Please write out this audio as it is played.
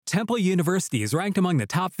Temple University is ranked among the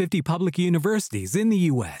top 50 public universities in the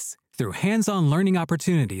U.S. Through hands-on learning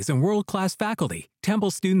opportunities and world-class faculty,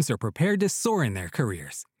 Temple students are prepared to soar in their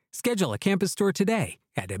careers. Schedule a campus tour today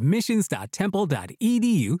at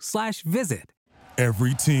admissions.temple.edu/visit.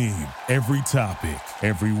 Every team, every topic,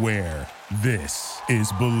 everywhere. This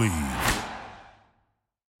is Believe.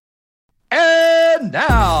 And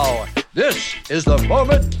now, this is the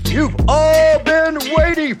moment you've all been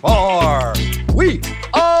waiting for. We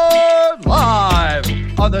are live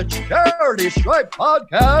on the Charity Stripe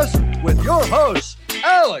podcast with your hosts,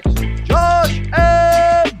 Alex, Josh,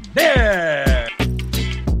 and Nick.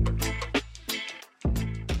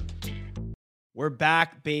 We're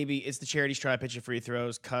back, baby. It's the Charity Stripe pitch and free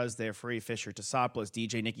throws because they're free. Fisher, Tosopoulos,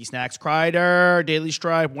 DJ, Nikki Snacks, Kreider, Daily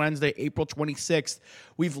Stripe, Wednesday, April 26th.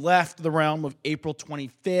 We've left the realm of April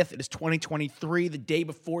 25th. It is 2023, the day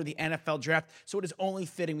before the NFL draft. So it is only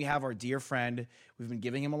fitting we have our dear friend. We've been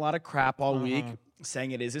giving him a lot of crap all week, saying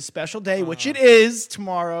it is his special day, which it is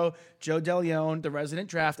tomorrow. Joe DeLeone, the resident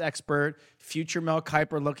draft expert, future Mel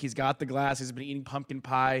Kiper. Look, he's got the glass. He's been eating pumpkin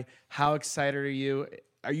pie. How excited are you?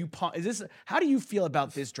 Are you? Is this? How do you feel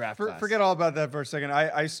about this draft class? Forget all about that for a second.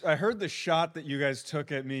 I heard the shot that you guys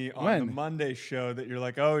took at me on the Monday show that you're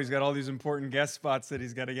like, oh, he's got all these important guest spots that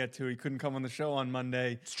he's got to get to. He couldn't come on the show on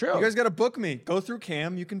Monday. It's true. You guys got to book me. Go through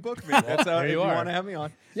Cam. You can book me. That's how you want to have me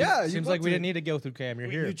on. Yeah, seems like we didn't need to go through Cam.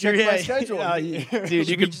 You're here. You checked my schedule. Dude,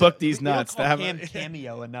 you can book these nuts. We don't call Cam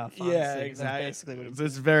cameo enough. Honestly. Yeah, exactly. That's basically what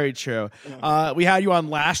it's very true. We had you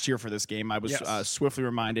on last year for this game. I was swiftly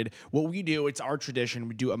reminded. What we do, it's our tradition.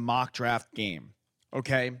 We do a mock draft game.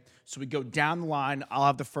 Okay? So we go down the line. I'll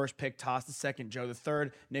have the first pick, Toss the second, Joe the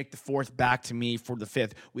third, Nick the fourth, back to me for the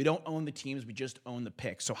fifth. We don't own the teams. We just own the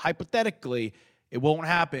pick. So hypothetically, it won't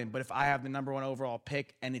happen, but if I have the number one overall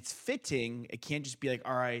pick and it's fitting, it can't just be like,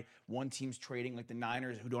 all right, one team's trading like the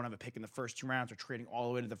Niners who don't have a pick in the first 2 rounds are trading all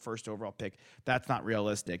the way to the first overall pick. That's not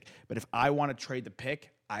realistic. But if I want to trade the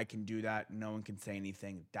pick, I can do that. No one can say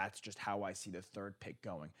anything. That's just how I see the third pick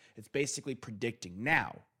going. It's basically predicting.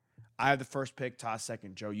 Now, I have the first pick, Toss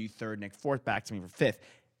second, Joe, you third, Nick fourth, back to me for fifth.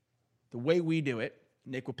 The way we do it,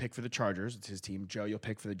 Nick will pick for the Chargers. It's his team. Joe, you'll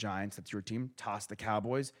pick for the Giants. That's your team. Toss the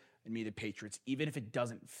Cowboys. And me, the Patriots, even if it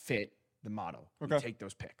doesn't fit the model. Okay. You take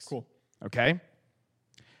those picks. Cool. Okay?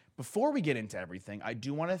 Before we get into everything, I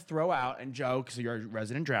do want to throw out, and Joe, because you're a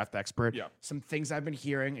resident draft expert, some things I've been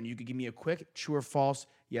hearing, and you could give me a quick true or false,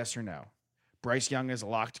 yes or no. Bryce Young is a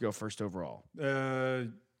lock to go first overall.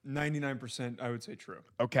 99% I would say true.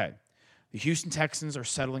 Okay. The Houston Texans are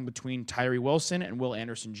settling between Tyree Wilson and Will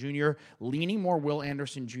Anderson Jr., leaning more Will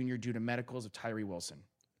Anderson Jr. due to medicals of Tyree Wilson.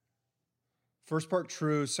 First part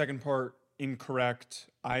true, second part incorrect.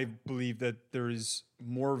 I believe that there is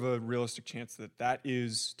more of a realistic chance that that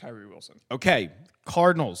is Tyree Wilson. Okay,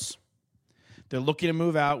 Cardinals. They're looking to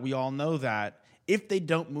move out. We all know that. If they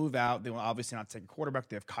don't move out, they will obviously not take a quarterback.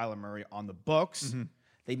 They have Kyler Murray on the books. Mm-hmm.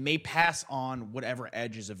 They may pass on whatever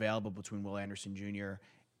edge is available between Will Anderson Jr.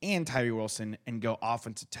 and Tyree Wilson and go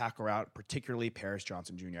offensive tackle route, particularly Paris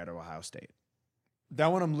Johnson Jr. out of Ohio State. That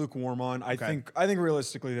one I'm lukewarm on. I think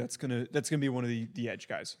realistically that's gonna be one of the edge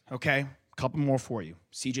guys. Okay, a couple more for you.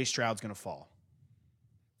 C.J. Stroud's gonna fall.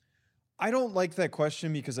 I don't like that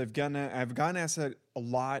question because I've gotten asked that a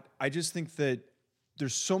lot. I just think that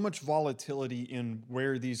there's so much volatility in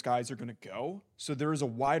where these guys are going to go. So there is a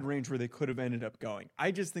wide range where they could have ended up going.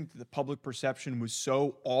 I just think that the public perception was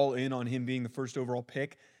so all in on him being the first overall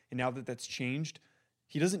pick, and now that that's changed,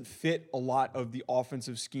 he doesn't fit a lot of the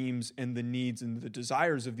offensive schemes and the needs and the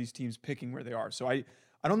desires of these teams picking where they are. So I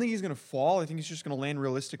don't think he's going to fall. I think he's just going to land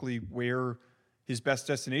realistically where his best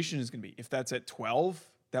destination is going to be. If that's at 12,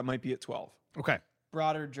 that might be at 12. Okay.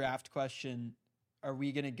 Broader draft question. Are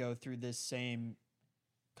we going to go through this same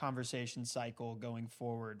conversation cycle going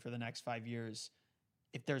forward for the next 5 years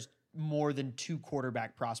if there's more than 2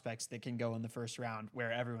 quarterback prospects that can go in the first round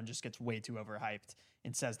where everyone just gets way too overhyped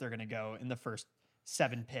and says they're going to go in the first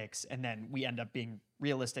 7 picks, and then we end up being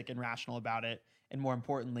realistic and rational about it, and more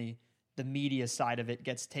importantly, the media side of it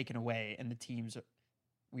gets taken away, and the teams,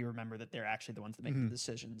 we remember that they're actually the ones that make the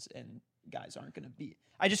decisions, and guys aren't going to be.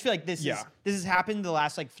 I just feel like this has happened the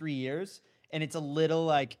last 3 years, and it's a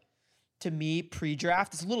little to me,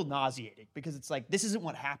 pre-draft, it's a little nauseating because it's like, this isn't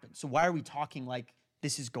what happened. So why are we talking like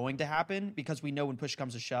this is going to happen? Because we know when push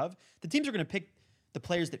comes to shove, the teams are going to pick the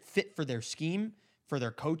players that fit for their scheme, for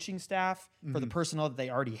their coaching staff, for the personnel that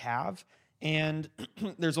they already have. And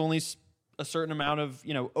there's only a certain amount of,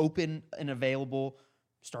 open and available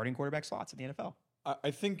starting quarterback slots in the NFL.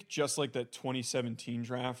 I think just like that 2017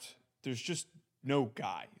 draft, there's just no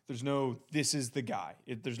guy. There's no, this is the guy.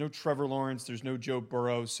 There's no Trevor Lawrence. There's no Joe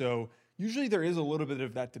Burrow. So usually there is a little bit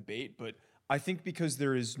of that debate, but I think because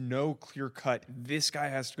there is no clear cut, this guy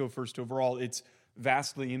has to go first overall, it's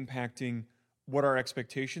vastly impacting what our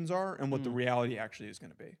expectations are and what the reality actually is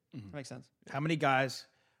going to be. That makes sense. How many guys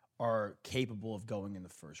are capable of going in the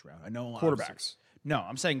first round? I know Quarterbacks. No,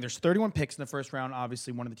 I'm saying there's 31 picks in the first round.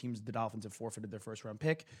 Obviously, one of the teams, the Dolphins, have forfeited their first round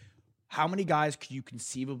pick. How many guys could you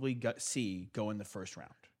conceivably see go in the first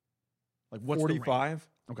round? Like what's 45.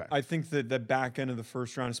 Okay. I think that the back end of the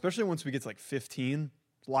first round, especially once we get to like 15,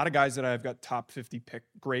 a lot of guys that I've got top 50 pick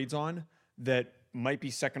grades on that might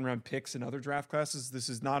be second round picks in other draft classes. This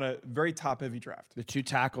is not a very top heavy draft. The 2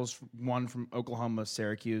 tackles, one from Oklahoma,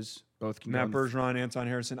 Syracuse, both can Matt go Bergeron, Anton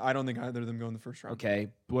Harrison. I don't think either of them go in the first round. Okay.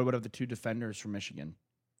 What about the 2 defenders from Michigan?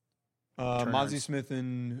 Mozzie Smith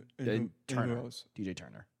and Turner. who else? DJ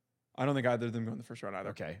Turner. I don't think either of them go in the first round either.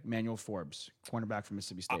 Okay. Emmanuel Forbes, cornerback from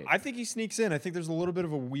Mississippi State. I think he sneaks in. I think there's a little bit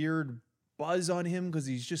of a weird buzz on him because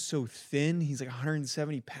he's just so thin. He's like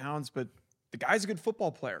 170 pounds, but the guy's a good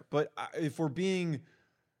football player. But if we're being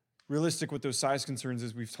realistic with those size concerns,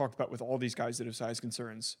 as we've talked about with all these guys that have size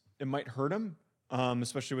concerns, it might hurt him,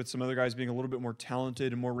 especially with some other guys being a little bit more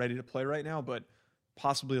talented and more ready to play right now, but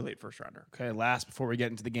possibly a late first rounder. Okay, last before we get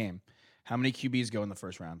into the game. How many QBs go in the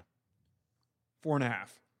first round? 4.5.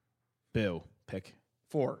 Boo. Pick.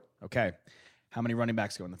 4. Okay. How many running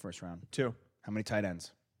backs go in the first round? 2. How many tight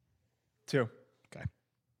ends? 2. Okay.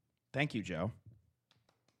 Thank you, Joe.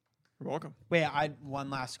 You're welcome. Wait, I one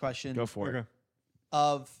last question. Go for it.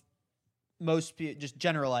 Of most people, just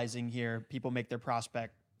generalizing here, people make their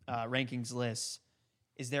prospect rankings lists.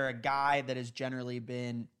 Is there a guy that has generally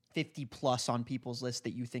been 50 plus on people's list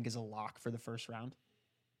that you think is a lock for the first round?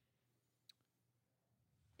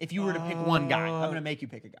 If you were to pick one guy, I'm going to make you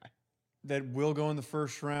pick a guy. That will go in the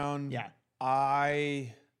first round. Yeah.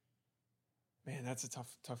 Man, that's a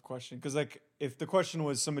tough question. Because like, if the question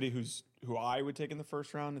was somebody who I would take in the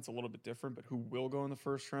first round, it's a little bit different. But who will go in the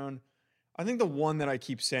first round? I think the one that I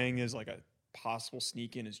keep saying is like a possible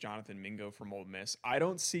sneak in is Jonathan Mingo from Ole Miss. I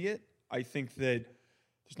don't see it. I think that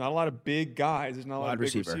there's not a lot of big guys. There's not a lot of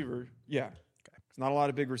big receivers. Yeah. There's not a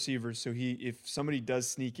lot of big receivers. So if somebody does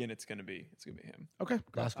sneak in, it's gonna be him. Okay.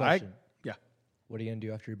 Last question. Yeah. What are you gonna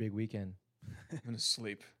do after your big weekend? I'm gonna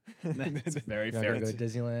sleep. That's very You're not fair. gonna go to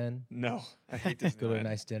Disneyland? No, I hate Disneyland. Go to a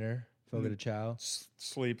nice dinner. Fogo de chao.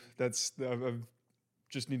 Sleep. I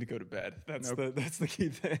just need to go to bed. That's the key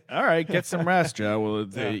thing. All right, get some rest, Joe. Well,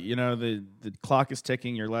 the clock is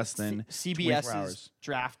ticking. You're less than 24 hours. CBS's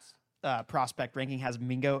draft prospect ranking has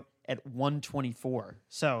Mingo at 124.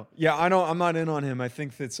 So yeah, I know I'm not in on him. I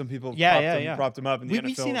think that some people propped him up in the NFL.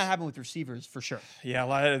 We've seen that happen with receivers for sure. Yeah,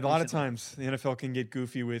 a lot of times the NFL can get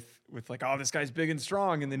goofy with like, oh, this guy's big and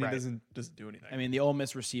strong, and then he doesn't do anything. I mean, the Ole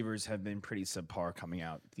Miss receivers have been pretty subpar coming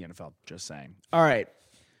out the NFL. Just saying. All right,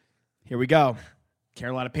 here we go.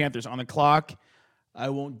 Carolina Panthers on the clock. I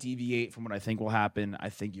won't deviate from what I think will happen. I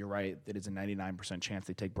think you're right. That is a 99% chance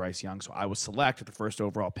they take Bryce Young. So I will select with the first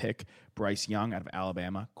overall pick, Bryce Young out of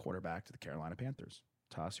Alabama, quarterback to the Carolina Panthers.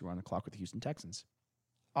 Toss, you're on the clock with the Houston Texans.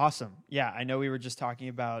 Awesome. Yeah, I know we were just talking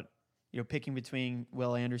about picking between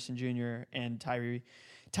Will Anderson Jr. and Tyree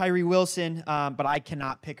Wilson, but I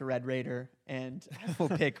cannot pick a Red Raider, and I will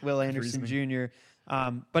pick Will Anderson Jr.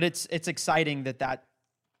 But it's exciting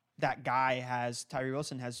that guy Tyree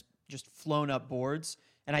Wilson has just flown up boards.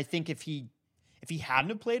 And I think if he hadn't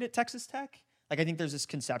have played at Texas Tech, like I think there's this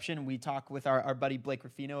conception, and we talk with our buddy Blake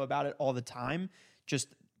Ruffino about it all the time, just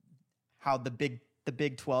how the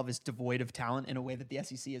Big 12 is devoid of talent in a way that the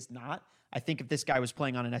SEC is not. I think if this guy was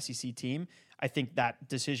playing on an SEC team, I think that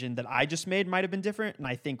decision that I just made might have been different. And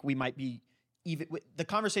I think we might be even the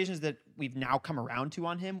conversations that we've now come around to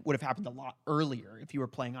on him would have happened a lot earlier if you were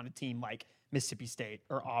playing on a team like Mississippi State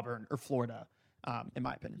or Auburn or Florida, in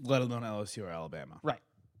my opinion. Let alone LSU or Alabama. Right.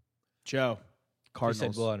 Joe,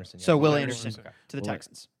 Cardinals. Will Anderson. So Will Anderson to the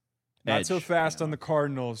Texans. Not so fast on the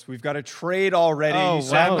Cardinals. We've got a trade already. Oh, you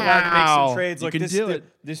said we wanted to make some trades. You like can do it.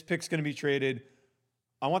 This pick's going to be traded.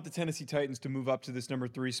 I want the Tennessee Titans to move up to this number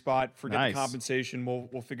 3 spot. Forget the compensation.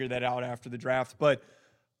 We'll figure that out after the draft. But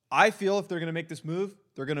I feel if they're going to make this move,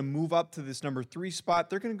 they're going to move up to this number 3 spot.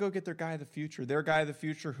 They're going to go get their guy of the future. Their guy of the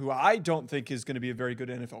future, who I don't think is going to be a very good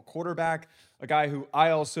NFL quarterback. A guy who I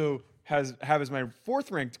also have as my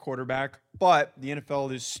 4th ranked quarterback, but the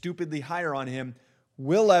NFL is stupidly higher on him.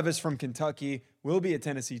 Will Levis from Kentucky will be a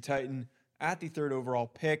Tennessee Titan at the 3rd overall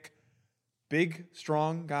pick. Big,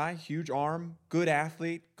 strong guy, huge arm, good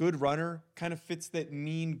athlete, good runner, kind of fits that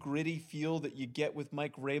mean, gritty feel that you get with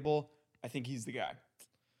Mike Vrabel. I think he's the guy.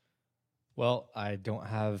 Well, I don't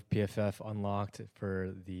have PFF unlocked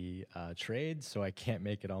for the trade, so I can't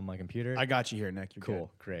make it on my computer. I got you here, Nick. You're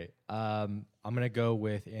Cool, great. I'm gonna go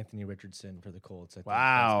with Anthony Richardson for the Colts. I think that's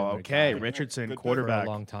Wow. been Okay, good Richardson, good pick. quarterback. for a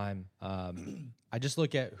long time. I just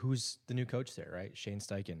look at who's the new coach there, right? Shane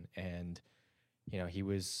Steichen, and he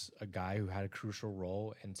was a guy who had a crucial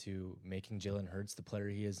role into making Jalen Hurts the player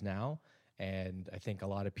he is now. And I think a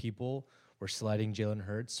lot of people were sliding Jalen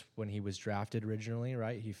Hurts when he was drafted originally,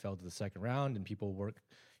 right? He fell to the second round, and people were,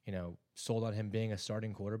 sold on him being a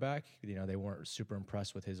starting quarterback. They weren't super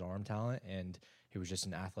impressed with his arm talent, and he was just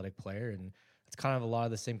an athletic player. And it's kind of a lot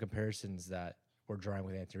of the same comparisons that we're drawing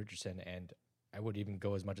with Anthony Richardson. And I would even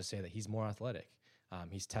go as much as say that he's more athletic.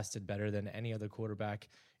 He's tested better than any other quarterback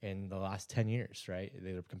in the last 10 years, right?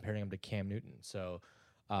 They're comparing him to Cam Newton. So,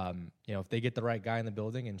 if they get the right guy in the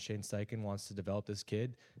building and Shane Steichen wants to develop this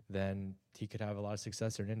kid, then he could have a lot of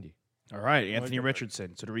success there in Indy. All right, Anthony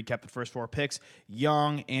Richardson. So to recap the first 4 picks,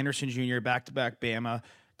 Young, Anderson Jr., back-to-back Bama.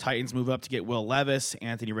 Titans move up to get Will Levis.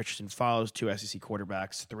 Anthony Richardson follows. 2 SEC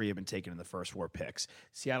quarterbacks. 3 have been taken in the first 4 picks.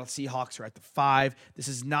 Seattle Seahawks are at the 5. This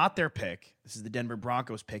is not their pick. This is the Denver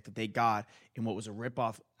Broncos pick that they got in what was a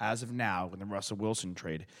ripoff as of now in the Russell Wilson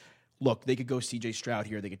trade. Look, they could go C.J. Stroud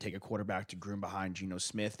here. They could take a quarterback to groom behind Geno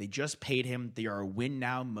Smith. They just paid him. They are a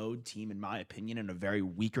win-now mode team, in my opinion, in a very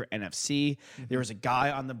weaker NFC. There is a guy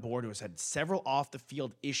on the board who has had several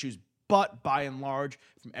off-the-field issues, but by and large,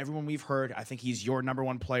 from everyone we've heard, I think he's your number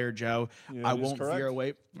 1 player, Joe. Yeah, I won't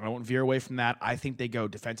veer away from that. I think they go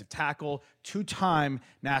defensive tackle, 2-time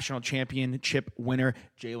national championship winner,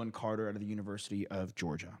 Jalen Carter out of the University of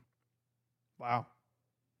Georgia. Wow.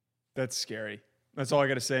 That's scary. That's all I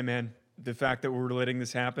got to say, man. The fact that we're letting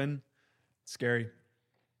this happen, scary.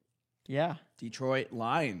 Yeah. Detroit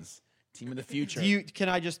Lions, team of the future. Can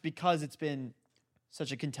I just, because it's been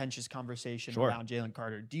such a contentious conversation Sure. around Jalen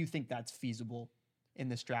Carter, do you think that's feasible in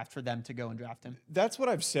this draft for them to go and draft him? That's what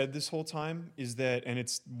I've said this whole time, is that, and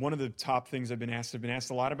it's one of the top things I've been asked. I've been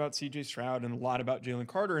asked a lot about C.J. Stroud and a lot about Jalen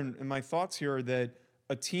Carter, and my thoughts here are that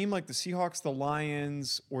a team like the Seahawks, the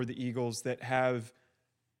Lions, or the Eagles that have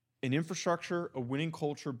an infrastructure, a winning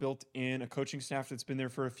culture built in, a coaching staff that's been there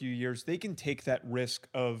for a few years, they can take that risk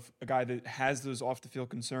of a guy that has those off-the-field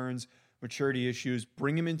concerns, maturity issues,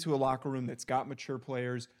 bring him into a locker room that's got mature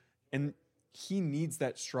players, and he needs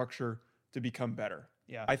that structure to become better.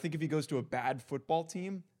 Yeah. I think if he goes to a bad football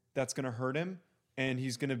team, that's going to hurt him, and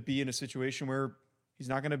he's going to be in a situation where it's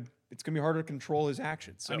going to be harder to control his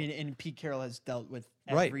actions. So. I mean, and Pete Carroll has dealt with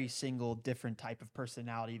Right. every single different type of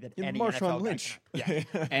personality that Yeah, any Marshawn NFL guy Lynch. can.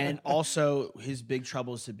 Yeah. And also, his big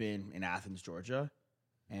troubles have been in Athens, Georgia,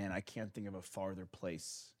 and I can't think of a farther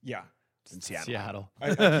place Yeah. than Seattle. Seattle.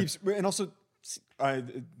 And also,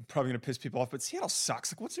 I'm probably going to piss people off, but Seattle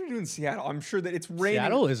sucks. Like, what's there to do in Seattle? I'm sure that it's raining.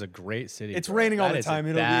 Seattle is a great city. It's bro. raining all That the is a time.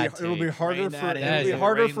 bad It'll be take. harder Rain for that in. That it'll is be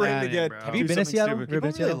harder rain for him that to in, get. bro. Have you do been to something Seattle? stupid. You ever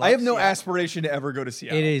been to Seattle? I have no Seattle. aspiration to ever go to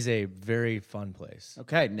Seattle. It is a very fun place.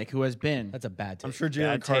 Okay, Nick, who has been? That's a bad take. I'm sure Jalen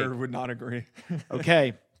Bad Carter take. would not agree.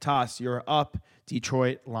 Okay, Toss, you're up.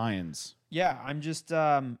 Detroit Lions. Yeah, I'm just they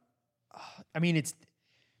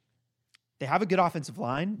have a good offensive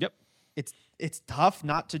line. Yep. It's tough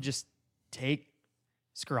not to just take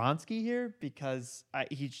Skoronski here because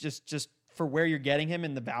he's just for where you're getting him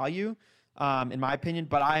and the value, in my opinion.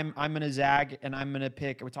 But I'm gonna zag and I'm gonna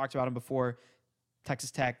pick. We talked about him before.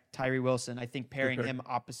 Texas Tech, Tyree Wilson. I think pairing him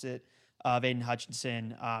opposite of Aiden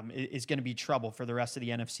Hutchinson is going to be trouble for the rest of the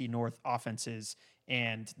NFC North offenses.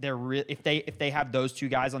 And if they have those 2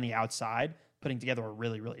 guys on the outside, putting together a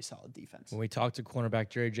really, really solid defense. When we talked to cornerback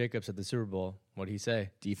Jerry Jacobs at the Super Bowl, what did he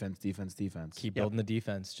say? Defense. Keep building the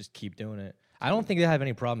defense. Just keep doing it. I don't think they have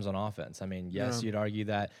any problems on offense. I mean, yes, you'd argue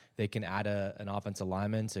that they can add an offensive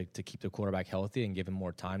lineman to keep the quarterback healthy and give him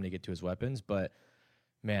more time to get to his weapons. But,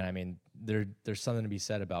 man, I mean, there's something to be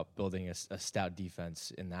said about building a stout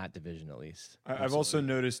defense in that division at least. I've also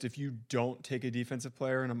noticed if you don't take a defensive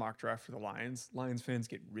player in a mock draft for the Lions fans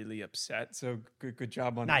get really upset. So good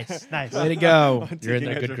job on Nice. Way to go. You're in taking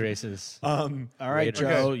their a good different- graces. All right, Raiders.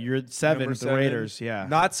 Joe, you're 7 Number with the 7. Raiders. Yeah.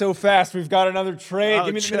 Not so fast. We've got another trade. Oh,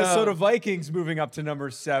 Give me the Joe. Minnesota Vikings moving up to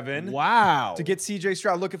number 7. Wow. To get C.J.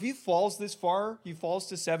 Stroud. Look, if he falls this far, he falls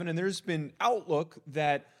to 7, and there's been outlook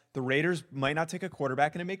that the Raiders might not take a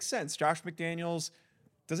quarterback, and it makes sense. Josh McDaniels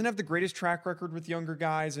doesn't have the greatest track record with younger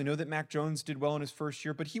guys. I know that Mac Jones did well in his first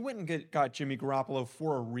year, but he went and got Jimmy Garoppolo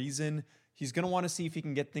for a reason. He's going to want to see if he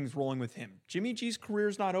can get things rolling with him. Jimmy G's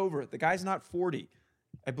career's not over. The guy's not 40.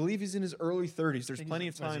 I believe he's in his early 30s. There's plenty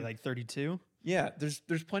of time. Like 32. Yeah, there's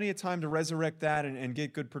plenty of time to resurrect that and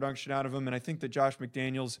get good production out of him. And I think that Josh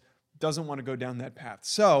McDaniels doesn't want to go down that path.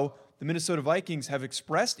 So the Minnesota Vikings have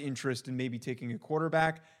expressed interest in maybe taking a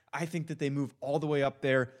quarterback. I think that they move all the way up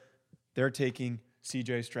there. They're taking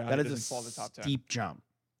CJ Stroud. That He is doesn't fall a to the top 10. steep jump.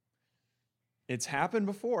 It's happened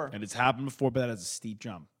before. And it's happened before, but that is a steep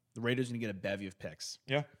jump. The Raiders are going to get a bevy of picks.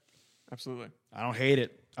 Yeah, absolutely. I don't hate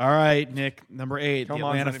it. All right, Nick, number 8, the Come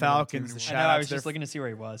on, Atlanta not even on the team Falcons. The anymore. shout I know. I out was to just their, looking to see where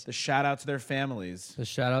he was. the shout out to their families. The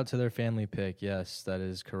shout out to their family pick. Yes, that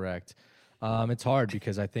is correct. It's hard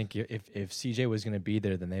because I think if CJ was going to be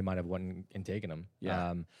there, then they might have went and taken him.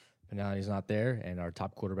 Yeah. But now he's not there, and our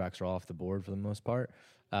top quarterbacks are off the board for the most part.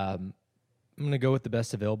 I'm going to go with the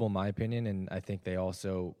best available, in my opinion, and I think they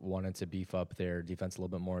also wanted to beef up their defense a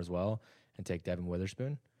little bit more as well and take Devin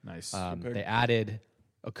Witherspoon. Nice. They added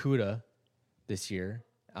Okuda this year,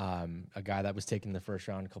 a guy that was taken in the first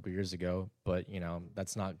round a couple years ago, but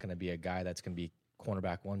that's not going to be a guy that's going to be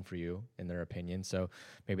cornerback 1 for you, in their opinion. So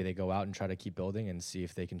maybe they go out and try to keep building and see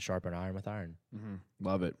if they can sharpen iron with iron.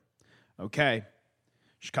 Love it. Okay.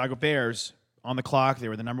 Chicago Bears on the clock. They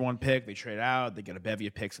were the number 1 pick. They trade out. They get a bevy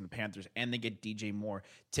of picks from the Panthers, and they get DJ Moore.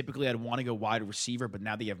 Typically, I'd want to go wide receiver, but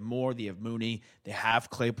now they have Moore. They have Mooney. They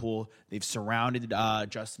have Claypool. They've surrounded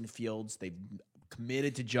Justin Fields. They've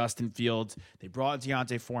committed to Justin Fields. They brought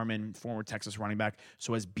Deontay Foreman, former Texas running back.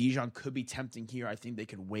 So as Bijan could be tempting here, I think they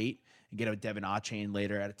could wait and get a Devin Achane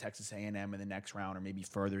later at a Texas A&M in the next round, or maybe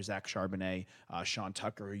further Zach Charbonnet, Sean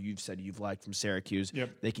Tucker, who you've said you've liked from Syracuse. Yep.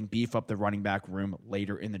 They can beef up the running back room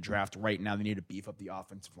later in the draft. Right now, they need to beef up the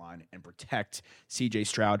offensive line and protect C.J.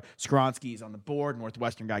 Stroud. Skoronski is on the board.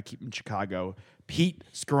 Northwestern guy keeping Chicago. Pete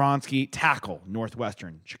Skoronski, tackle,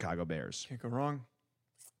 Northwestern, Chicago Bears. Can't go wrong.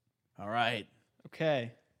 All right.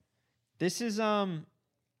 Okay. This is I'm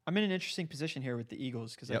in an interesting position here with the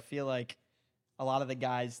Eagles because I feel like a lot of the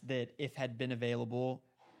guys that, if had been available,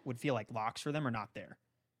 would feel like locks for them are not there.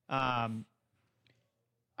 I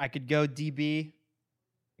could go DB,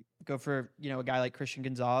 go for a guy like Christian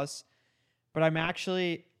Gonzalez, but I'm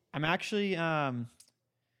actually gonna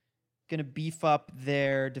beef up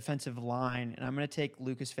their defensive line, and I'm gonna take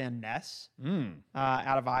Lucas Van Ness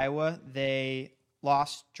out of Iowa. They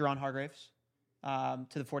lost Jerron Hargraves to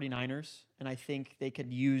the 49ers, and I think they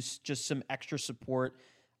could use just some extra support.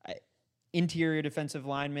 Interior defensive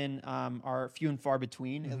linemen are few and far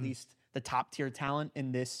between, at least the top tier talent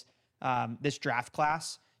in this this draft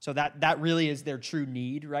class. So that really is their true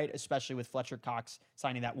need, right? Especially with Fletcher Cox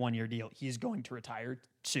signing that 1-year deal. He's going to retire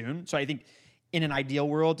soon. So I think in an ideal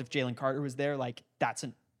world, if Jalen Carter was there, that's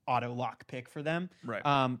an auto lock pick for them. Right.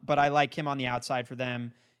 But I like him on the outside for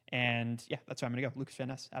them. And yeah, that's where I'm going to go. Lucas Van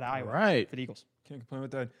Ness out of Iowa for the Eagles. Can't complain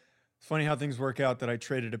with that. It's funny how things work out that I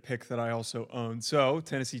traded a pick that I also own. So not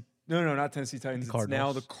Tennessee Titans. It's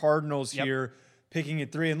now the Cardinals here picking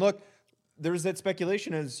at 3. And look, there was that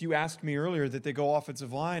speculation, as you asked me earlier, that they go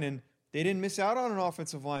offensive line, and they didn't miss out on an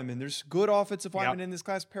offensive lineman. There's good offensive linemen in this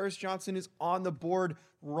class. Paris Johnson is on the board.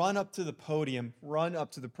 Run up to the podium. Sprint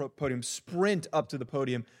up to the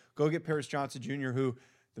podium. Go get Paris Johnson Jr., who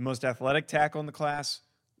the most athletic tackle in the class.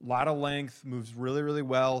 A lot of length, moves really, really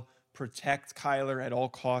well. Protect Kyler at all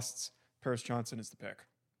costs. Paris Johnson is the pick.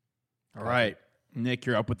 All right. Nick,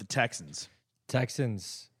 you're up with the Texans.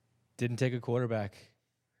 Texans didn't take a quarterback,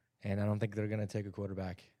 and I don't think they're going to take a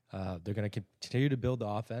quarterback. They're going to continue to build the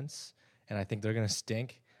offense, and I think they're going to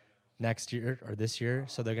stink next year or this year,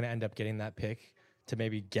 so they're going to end up getting that pick to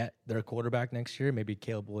maybe get their quarterback next year, maybe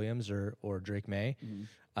Caleb Williams or Drake May.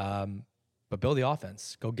 But build the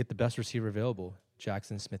offense. Go get the best receiver available,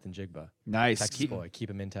 Jackson Smith-Njigba. Nice. Texas boy. Keep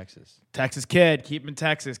him in Texas. Texas kid. Keep him in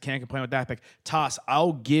Texas. Can't complain with that pick. Toss,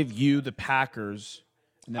 I'll give you the Packers,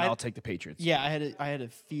 and then I'll take the Patriots. Yeah, I had a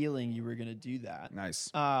feeling you were going to do that. Nice.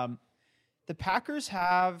 The Packers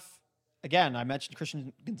have, again, I mentioned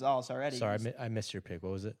Christian Gonzalez already. Sorry, I missed your pick.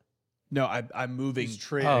 What was it? No, I'm moving. He's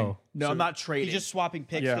trading. Oh. No, So I'm not trading. He's just swapping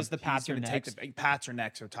picks because the Pats are gonna next. take the Pats are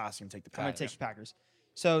next, so Toss going to take the I'm going Packers. to take the Packers.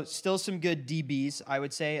 So still some good DBs, I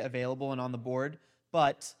would say, available and on the board.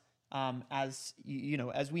 But as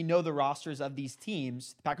as we know the rosters of these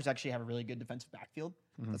teams, the Packers actually have a really good defensive backfield.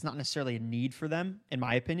 That's not necessarily a need for them, in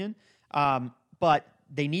my opinion. But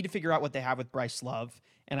they need to figure out what they have with Bryce Love.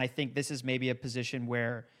 And I think this is maybe a position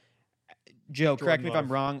where, Joe, correct me if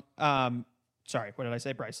I'm wrong. Sorry, what did I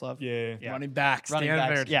say? Bryce Love? Yeah. Running back. Running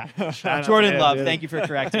backs. Stanford. Yeah. Jordan Love, thank you for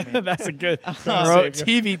correcting me. That's a good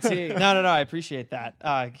TBT. No, I appreciate that.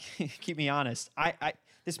 Keep me honest. I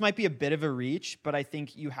this might be a bit of a reach, but I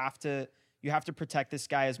think you have to protect this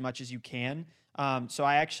guy as much as you can. So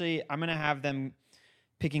I'm going to have them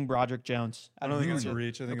picking Broderick Jones. I don't think it's a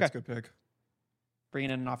reach. I think it's a good pick.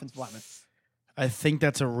 Bringing in an offensive lineman. I think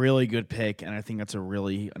that's a really good pick, and I think that's a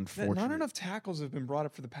really unfortunate. Not enough tackles have been brought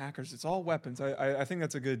up for the Packers. It's all weapons. I think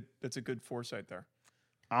that's a good foresight there.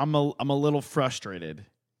 I'm a little frustrated.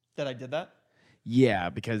 That I did that? Yeah,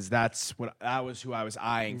 because that was who I was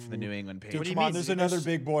eyeing for the New England Patriots. Come on, there's another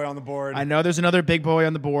big boy on the board. I know there's another big boy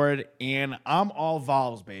on the board, and I'm all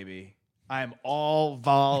Vols, baby. I am all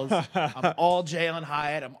Vols. I'm all Jalen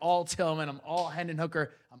Hyatt. I'm all Tillman. I'm all Hendon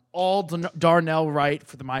Hooker. I'm all Darnell Wright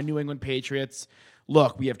for my New England Patriots.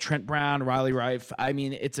 Look, we have Trent Brown, Riley Rife. I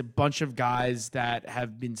mean, it's a bunch of guys that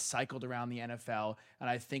have been cycled around the NFL, and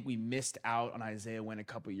I think we missed out on Isaiah Wynn a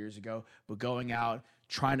couple years ago, but going out,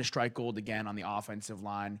 trying to strike gold again on the offensive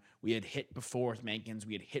line. We had hit before with Mankins.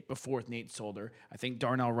 We had hit before with Nate Solder. I think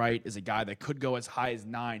Darnell Wright is a guy that could go as high as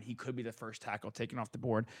 9. He could be the first tackle taken off the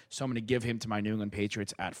board, so I'm going to give him to my New England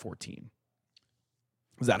Patriots at 14.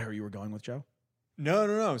 Was that who you were going with, Joe?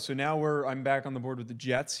 No. So now I'm back on the board with the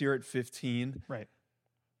Jets here at 15. Right.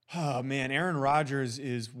 Oh, man. Aaron Rodgers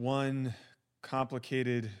is one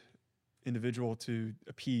complicated individual to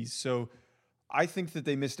appease. So I think that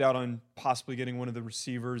they missed out on possibly getting one of the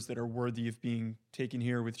receivers that are worthy of being taken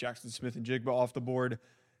here with Jackson Smith and Jigba off the board.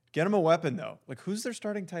 Get them a weapon, though. Like, who's their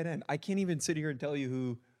starting tight end? I can't even sit here and tell you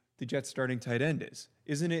who the Jets' starting tight end is.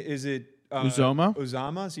 Is it Uzoma?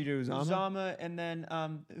 CJ Uzoma? Uzama, and then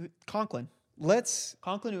Conklin.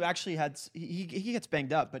 Conklin, who actually he gets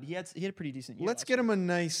banged up, but he had a pretty decent year. Let's get him a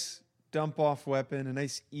nice dump off weapon, a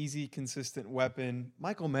nice, easy, consistent weapon.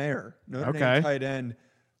 Michael Mayer, Notre Dame tight end.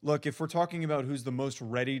 Look, if we're talking about who's the most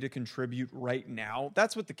ready to contribute right now,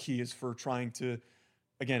 that's what the key is for trying to,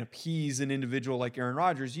 again, appease an individual like Aaron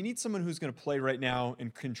Rodgers. You need someone who's going to play right now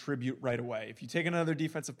and contribute right away. If you take another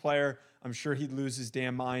defensive player, I'm sure he'd lose his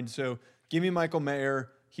damn mind. So give me Michael Mayer.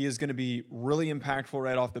 He is going to be really impactful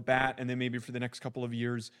right off the bat, and then maybe for the next couple of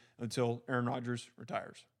years until Aaron Rodgers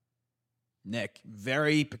retires. Nick,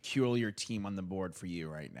 very peculiar team on the board for you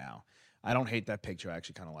right now. I don't hate that picture. I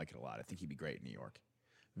actually kind of like it a lot. I think he'd be great in New York.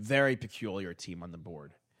 Very peculiar team on the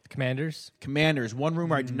board. Commanders. One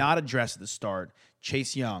rumor I did not address at the start.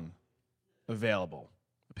 Chase Young, available,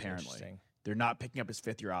 apparently. They're not picking up his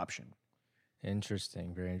 5th-year option.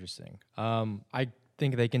 Interesting. Very interesting. I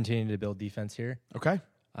think they continue to build defense here. Okay.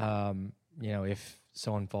 If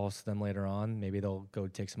someone falls to them later on, maybe they'll go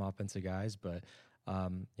take some offensive guys. But,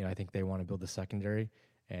 I think they want to build the secondary.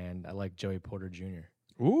 And I like Joey Porter Jr.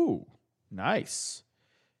 Ooh, nice.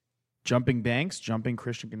 Jumping Banks, jumping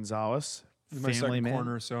Christian Gonzalez. He's my second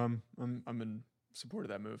corner, so I'm in support of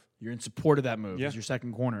that move. You're in support of that move. Yeah. He's your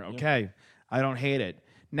second corner. Okay. Yep. I don't hate it.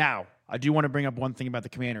 Now, I do want to bring up one thing about the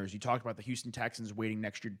Commanders. You talked about the Houston Texans waiting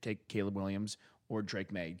next year to take Caleb Williams or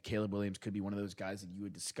Drake May. Caleb Williams could be one of those guys that you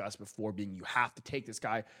had discussed before being you have to take this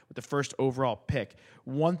guy with the first overall pick.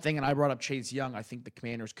 One thing, and I brought up Chase Young, I think the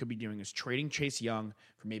Commanders could be doing is trading Chase Young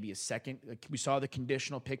for maybe a second. We saw the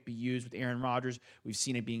conditional pick be used with Aaron Rodgers. We've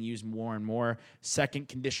seen it being used more and more. Second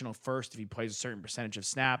conditional first if he plays a certain percentage of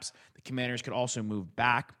snaps. The Commanders could also move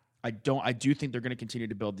back. I do think they're going to continue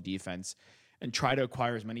to build the defense and try to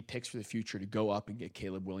acquire as many picks for the future to go up and get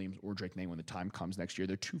Caleb Williams or Drake May when the time comes next year.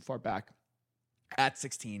 They're too far back at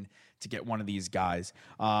 16 to get one of these guys.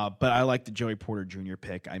 But I like the Joey Porter Jr.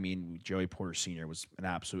 pick. I mean, Joey Porter Sr. was an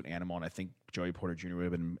absolute animal, and I think Joey Porter Jr. would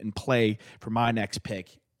have been in play for my next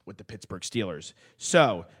pick with the Pittsburgh Steelers.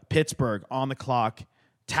 So, Pittsburgh on the clock.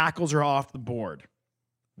 Tackles are off the board.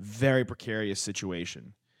 Very precarious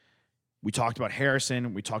situation. We talked about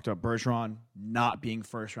Harrison. We talked about Bergeron not being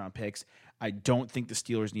first-round picks. I don't think the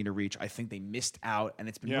Steelers need to reach. I think they missed out, and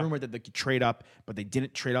it's been rumored that they could trade up, but they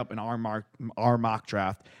didn't trade up in our mock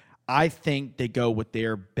draft. I think they go with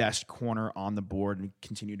their best corner on the board and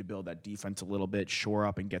continue to build that defense a little bit, shore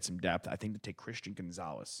up, and get some depth. I think they take Christian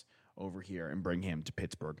Gonzalez over here and bring him to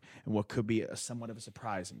Pittsburgh, and what could be somewhat of a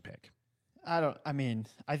surprising pick. I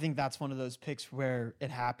think that's one of those picks where it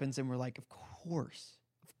happens, and we're like, of course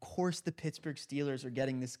the Pittsburgh Steelers are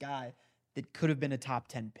getting this guy that could have been a top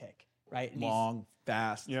 10 pick. Right, and long,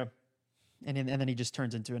 fast, yeah, and then he just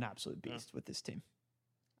turns into an absolute beast with this team.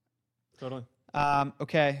 Totally.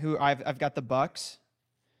 Okay, I've got the Bucks,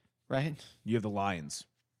 right? You have the Lions.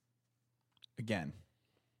 Again,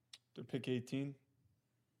 to pick 18.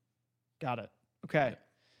 Got it. Okay.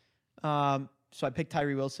 So I picked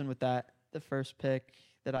Tyree Wilson with the first pick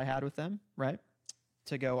that I had with them, right?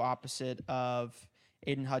 To go opposite of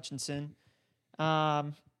Aiden Hutchinson.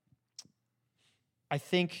 I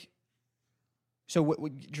think. So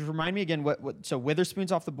just remind me again so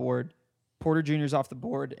Witherspoon's off the board, Porter Jr.'s off the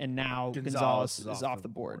board, and now Gonzalez is off the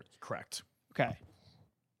board. Correct. Okay.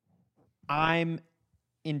 I'm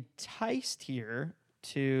enticed here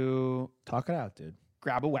to talk it out, dude.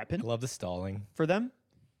 grab a weapon I love the stalling. for them.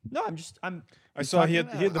 No, I saw he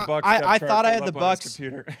had the Bucks. I depth thought chart I had pulled the up on his Bucks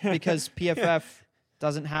computer. because PFF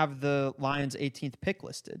doesn't have the Lions' 18th pick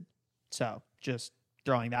listed. So just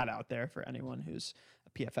throwing that out there for anyone who's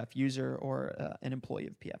a PFF user or an employee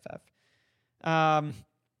of PFF.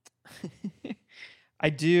 I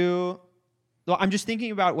do. Well, I'm just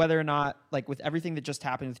thinking about whether or not, like, with everything that just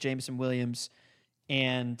happened with Jameson Williams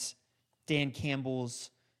and Dan Campbell's,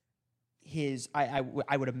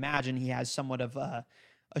 I would imagine he has somewhat of a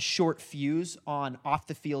short fuse on off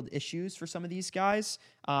the field issues for some of these guys.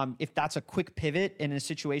 If that's a quick pivot in a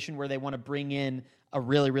situation where they want to bring in a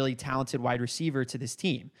really, really talented wide receiver to this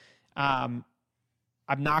team. I'm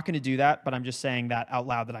not going to do that, but I'm just saying that out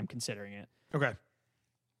loud that I'm considering it. Okay.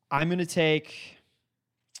 I'm going to take,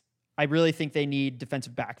 I really think they need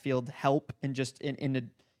defensive backfield help, and just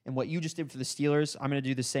in what you just did for the Steelers, I'm going to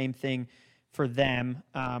do the same thing for them.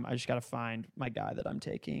 I just got to find my guy that I'm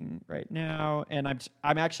taking right now, and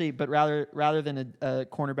I'm actually, but rather than a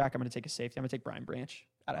cornerback, I'm going to take a safety. I'm going to take Brian Branch.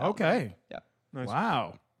 Okay. Yeah. Nice.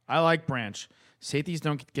 Wow. I like Branch. Safeties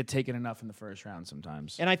don't get taken enough in the first round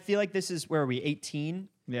sometimes. And I feel like this is, where are we, 18?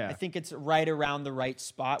 Yeah. I think it's right around the right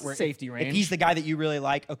spot where Safety if range. he's the guy that you really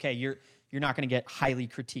like, okay, you're not going to get highly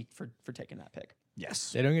critiqued for taking that pick.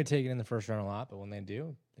 Yes. They don't get taken in the first round a lot, but when they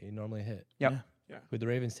do, they normally hit. Yep. Yeah. Who'd the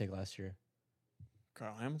Ravens take last year?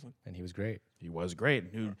 Kyle Hamilton. And he was great. He was great.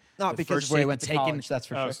 Who, Not the because first of where he safety went to college, that's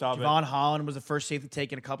for Oh, sure. stop it. Javon Holland was the first safety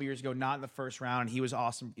taken a couple years ago, not in the first round, and he was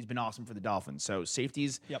awesome. He's been awesome for the Dolphins. So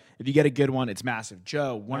safeties, Yep. if you get a good one, it's massive.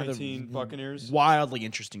 Joe, one of 19 the Buccaneers. wildly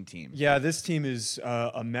interesting teams. Yeah, this team is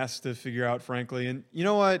a mess to figure out, frankly. And you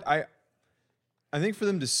know what? I think for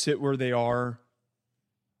them to sit where they are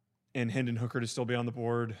and Hendon Hooker to still be on the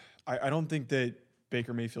board, I don't think that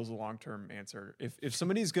Baker Mayfield's a long-term answer. If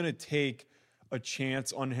somebody's going to take a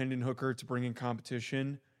chance on Hendon Hooker to bring in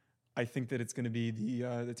competition, I think that it's going to be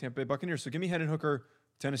the Tampa Bay Buccaneers. So give me Hendon Hooker,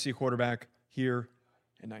 Tennessee quarterback, here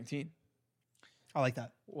at 19. I like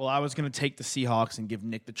that. Well, I was going to take the Seahawks and give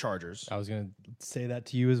Nick the Chargers, I was going to say that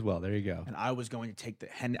to you as well. There you go. and I was going to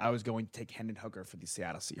take Hendon Hooker for the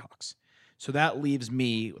Seattle Seahawks. So that leaves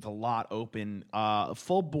me with a lot open.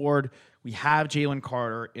 Full board. We have Jalen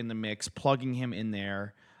Carter in the mix, plugging him in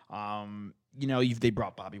there. They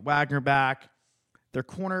brought Bobby Wagner back. Their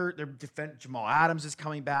corner, their defense, Jamal Adams is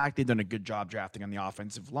coming back. They've done a good job drafting on the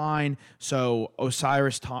offensive line. So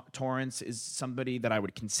Osiris Torrance is somebody that I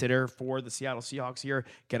would consider for the Seattle Seahawks here.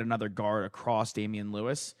 Get another guard across Damian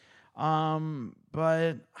Lewis.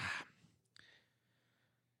 But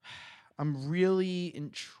I'm really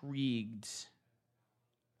intrigued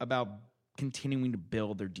about continuing to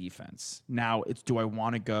build their defense. Now, do I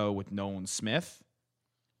want to go with Nolan Smith?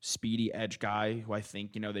 Speedy edge guy who I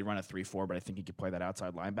think, they run a 3-4, but I think he could play that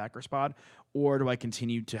outside linebacker spot? Or do I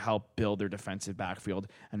continue to help build their defensive backfield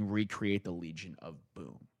and recreate the Legion of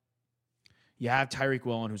Boom? You have Tyreek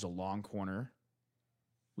Woolen, who's a long corner.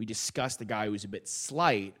 We discussed the guy who's a bit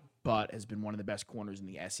slight, but has been one of the best corners in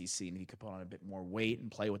the SEC, and if he could put on a bit more weight and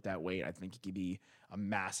play with that weight, I think he could be a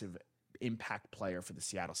massive impact player for the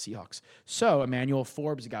Seattle Seahawks. So Emmanuel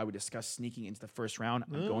Forbes, a guy we discussed sneaking into the first round,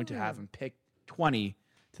 I'm going to have him pick 20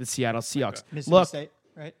 to the Seattle Seahawks. Mississippi State,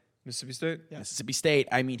 right? Mississippi State? Yeah. Mississippi State.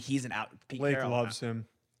 I mean, he's an out. Pete Blake Carroll, loves him.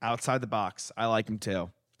 outside the box. I like him too.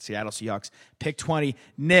 Seattle Seahawks. Pick 20.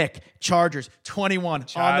 Nick, Chargers, 21 on the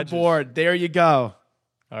Chargers. board. There you go.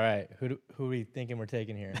 All right. Who are we thinking we're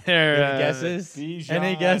taking here? There, Any guesses? Bijan.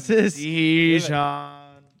 Any guesses?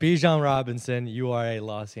 Bijan. Robinson, you are a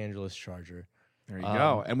Los Angeles Charger. There you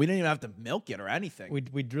go. And we didn't even have to milk it or anything.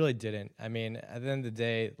 We really didn't. I mean, at the end of the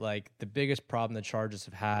day, like, the biggest problem the Chargers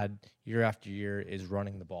have had year after year is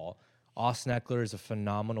running the ball. Austin Eckler is a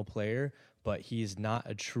phenomenal player, but he's not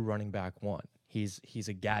a true running back one. He's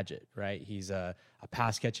a gadget, right? He's a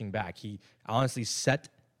pass-catching back. He honestly set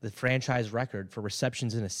the franchise record for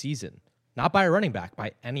receptions in a season, not by a running back,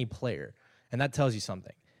 by any player. And that tells you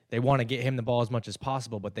something. They want to get him the ball as much as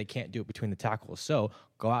possible, but they can't do it between the tackles. So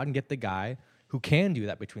go out and get the guy who can do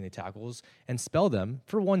that between the tackles and spell them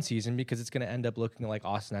for one season, because it's going to end up looking like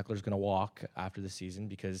Austin Eckler's going to walk after the season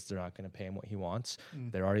because they're not going to pay him what he wants.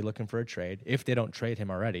 They're already looking for a trade, if they don't trade him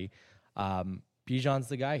already. Bijan's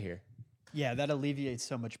the guy here. Yeah, that alleviates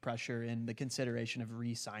so much pressure in the consideration of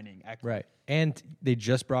re-signing Eckler. Right. And they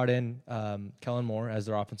just brought in Kellen Moore as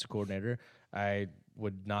their offensive coordinator. I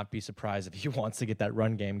would not be surprised if he wants to get that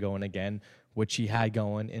run game going again, which he had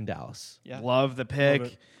going in Dallas. Yeah. Love the pick.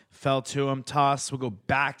 Love it. Fell to him. Toss. We'll go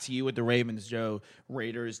back to you with the Ravens, Joe.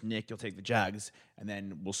 Raiders, Nick, you'll take the Jags, and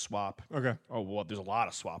then we'll swap. Okay. Oh, well, there's a lot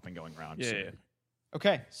of swapping going around. Yeah, so. yeah.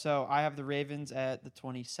 Okay, so I have the Ravens at the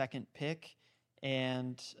 22nd pick,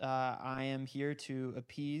 and I am here to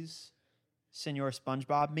appease Senor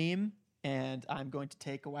SpongeBob meme, and I'm going to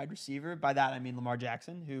take a wide receiver. By that, I mean Lamar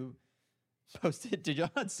Jackson, who posted. Did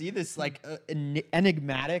y'all not see this like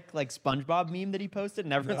enigmatic like SpongeBob meme that he posted?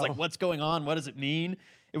 And everyone's like, "What's going on? What does it mean?"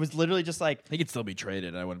 It was literally just like He could still be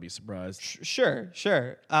traded. I wouldn't be surprised. Sure.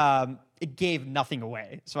 It gave nothing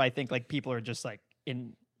away, so I think like people are just like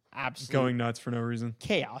in absolute Going nuts for no reason.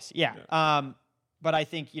 chaos. Yeah. But I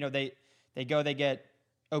think they get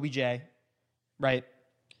OBJ, right?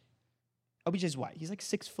 OBJ's what? He's like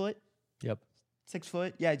 6 foot. Yep. 6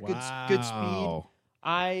 foot. Yeah. Good speed.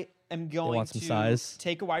 I am going want some to size.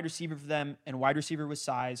 take a wide receiver for them, and wide receiver with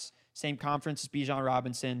size. Same conference as Bijan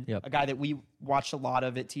Robinson, Yep. a guy that we watched a lot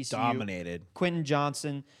of at TCU. Dominated. Quentin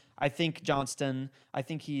Johnston. I think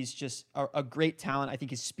he's just a great talent. I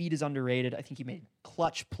think his speed is underrated. I think he made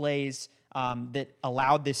clutch plays that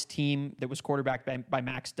allowed this team that was quarterbacked by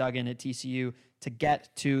Max Duggan at TCU to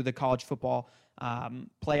get to the college football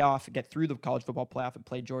playoff, get through the college football playoff and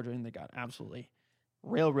play Georgia, and they got absolutely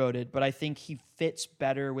railroaded. But I think he fits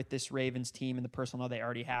better with this Ravens team and the personnel they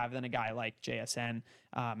already have than a guy like JSN.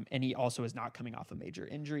 And he also is not coming off a major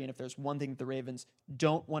injury. And if there's one thing that the Ravens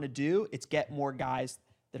don't want to do, it's get more guys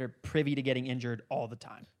that are privy to getting injured all the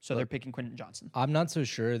time. So they're picking Quentin Johnson. I'm not so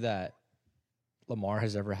sure that Lamar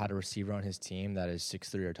has ever had a receiver on his team that is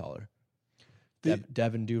 6'3" or taller.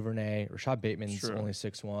 Devin Duvernay, Rashad Bateman's only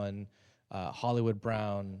 6'1". Hollywood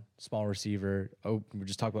Brown, small receiver. Oh, we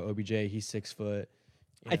just talked about OBJ. He's 6 foot.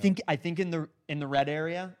 I think in the red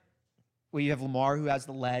area, where you have Lamar who has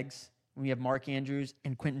the legs, when you have Mark Andrews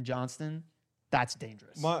and Quentin Johnston, that's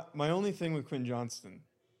dangerous. My only thing with Quentin Johnston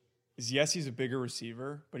is, yes, he's a bigger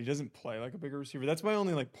receiver, but he doesn't play like a bigger receiver. That's my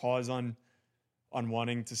only like pause on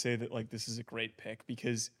wanting to say that like this is a great pick,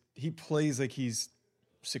 because he plays like he's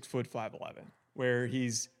 6 foot 5'11", where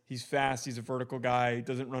he's fast, he's a vertical guy,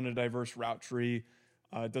 doesn't run a diverse route tree,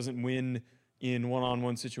 doesn't win in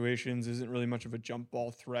one-on-one situations, isn't really much of a jump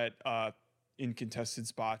ball threat in contested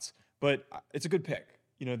spots. But it's a good pick.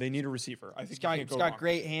 They need a receiver. I think He's got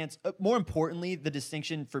great hands. More importantly, the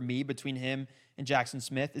distinction for me between him and Jackson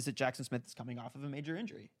Smith is that Jackson Smith is coming off of a major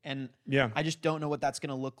injury. And I just don't know what that's going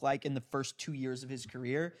to look like in the first 2 years of his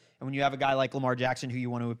career. And when you have a guy like Lamar Jackson who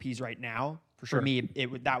you want to appease right now, for me,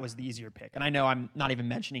 that was the easier pick. And I know I'm not even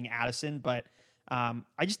mentioning Addison, but I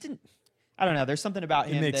just didn't. I don't know. There's something about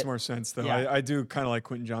him. It makes more sense, though. Yeah. I do kind of like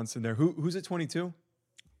Quentin Johnson there. Who's at 22?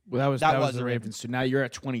 Well, that was the Ravens. So now you're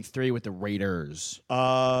at 23 with the Raiders.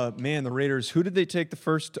 Man, the Raiders. Who did they take the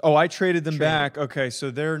first? Oh, I traded them back. Okay, so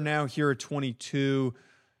they're now here at 22.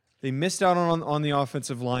 They missed out on the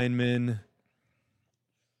offensive lineman.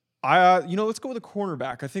 Let's go with a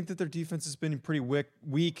cornerback. I think that their defense has been pretty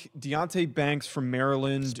weak. Deontay Banks from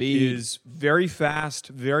Maryland is very fast,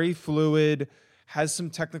 very fluid, has some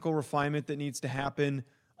technical refinement that needs to happen.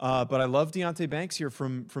 But I love Deontay Banks here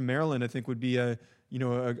from Maryland. I think would be a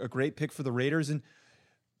great pick for the Raiders. And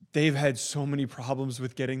they've had so many problems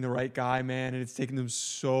with getting the right guy, man, and it's taken them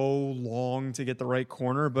so long to get the right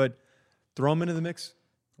corner. But throw him into the mix.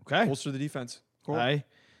 Okay. Bolster the defense. Cool. I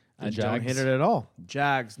don't Jags. hate it at all.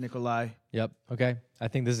 Jags, Nikolai. Yep. Okay. I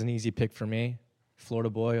think this is an easy pick for me.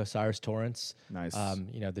 Florida boy, Osiris Torrance. Nice.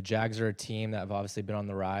 The Jags are a team that have obviously been on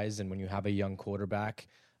the rise, and when you have a young quarterback,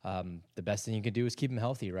 the best thing you can do is keep him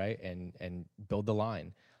healthy, right? And build the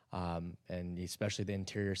line. And especially the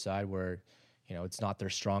interior side where, it's not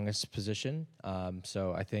their strongest position.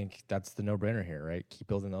 So I think that's the no-brainer here, right? Keep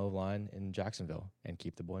building the O-line in Jacksonville and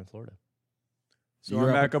keep the boy in Florida. So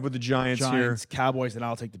I'm back up with the Giants here. Cowboys, and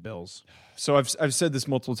I'll take the Bills. So I've said this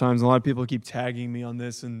multiple times. A lot of people keep tagging me on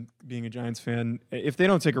this, and being a Giants fan, if they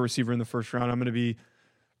don't take a receiver in the first round, I'm going to be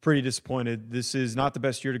pretty disappointed. This is not the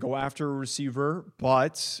best year to go after a receiver,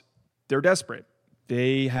 but they're desperate.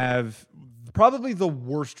 They have probably the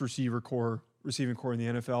worst receiving core in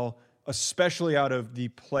the NFL, especially out of the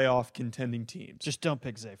playoff contending teams. Just don't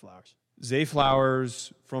pick Zay Flowers. Zay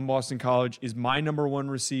Flowers from Boston College is my number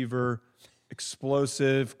one receiver.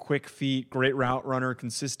 Explosive, quick feet, great route runner,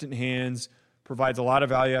 consistent hands, provides a lot of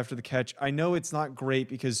value after the catch. I know it's not great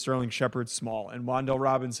because Sterling Shepard's small and Wan'Dale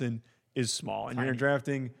Robinson is small, and you're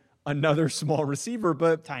drafting another small receiver,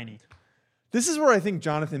 but tiny. This is where I think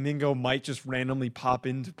Jonathan Mingo might just randomly pop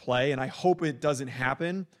into play, and I hope it doesn't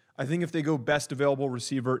happen. I think if they go best available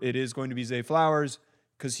receiver, it is going to be Zay Flowers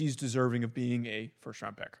because he's deserving of being a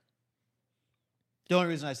first-round pick. The only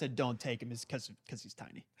reason I said don't take him is because he's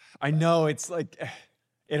tiny. I know, it's like,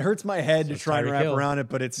 it hurts my head to try and wrap around it,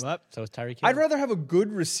 but it's... So is Tyreek Hill. I'd rather have a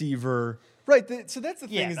good receiver. Right, so that's the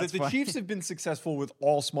thing, is that that's the fine. Chiefs have been successful with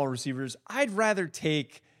all small receivers. I'd rather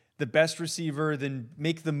take the best receiver, then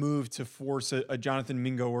make the move to force a Jonathan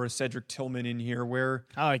Mingo or a Cedric Tillman in here where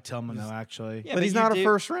I like Tillman though, actually. but he's not a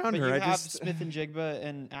first rounder. But you I have just Smith and Jigba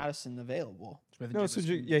and Addison available. no, so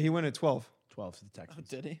he went at 12. 12 to the Texans.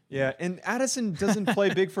 Did he? Yeah, and Addison doesn't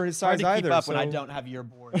play big for his Hard size to keep either. up when I so- don't have your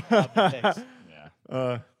board. Of the picks.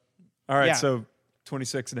 Yeah. All right, Yeah. so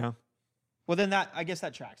 26 now. Well, then I guess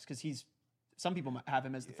that tracks because some people might have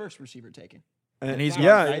him as the first receiver taken. And he's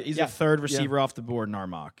right? the third receiver off the board in our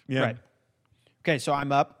mock. Yeah. Right. Okay, so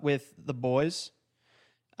I'm up with the boys.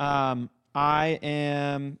 I'm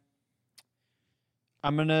gonna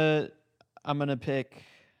pick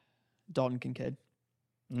Dalton Kincaid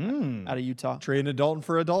out of Utah. Trading a Dalton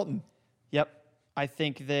for a Dalton. Yep. I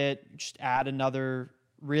think that just add another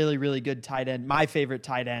really, really good tight end. My favorite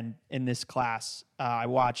tight end in this class. I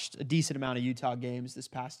watched a decent amount of Utah games this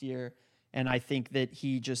past year, and I think that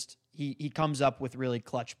he comes up with really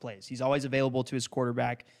clutch plays. He's always available to his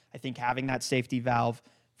quarterback. I think having that safety valve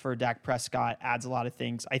for Dak Prescott adds a lot of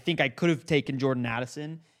things. I think I could have taken Jordan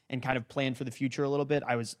Addison and kind of planned for the future a little bit.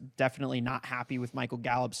 I was definitely not happy with Michael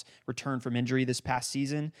Gallup's return from injury this past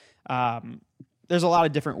season. There's a lot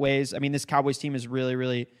of different ways. I mean, this Cowboys team is really,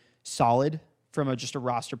 really solid from just a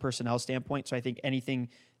roster personnel standpoint. So I think anything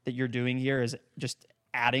that you're doing here is just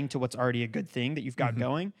adding to what's already a good thing that you've got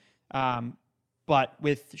going. But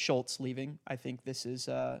with Schultz leaving, I think this is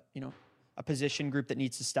a position group that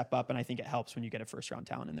needs to step up, and I think it helps when you get a first-round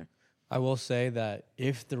talent in there. I will say that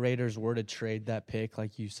if the Raiders were to trade that pick,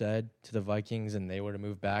 like you said, to the Vikings and they were to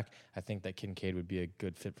move back, I think that Kincaid would be a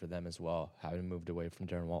good fit for them as well, having moved away from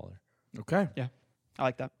Darren Waller. Okay. Yeah, I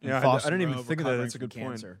like that. Yeah, I didn't even think of that. That's a good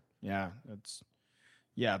point.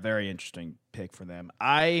 Yeah, very interesting pick for them.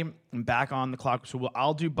 I am back on the clock, so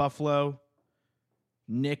I'll do Buffalo.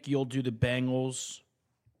 Nick, you'll do the Bengals,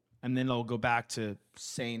 and then it'll go back to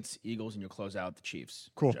Saints, Eagles, and you'll close out the Chiefs.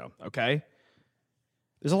 Cool. Joe, okay?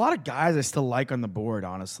 There's a lot of guys I still like on the board,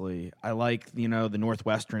 honestly. I like, the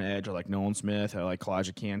Northwestern edge. I like Nolan Smith. I like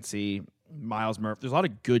Kalijah Cansey, Miles Murphy. There's a lot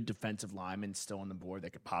of good defensive linemen still on the board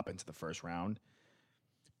that could pop into the first round.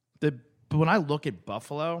 But when I look at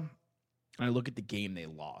Buffalo, and I look at the game they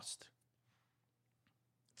lost,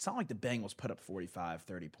 it's not like the Bengals put up 45,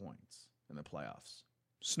 30 points in the playoffs.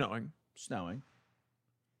 Snowing.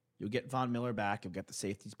 You'll get Von Miller back. You'll get the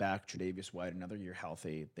safeties back. Tre'Davious White, another year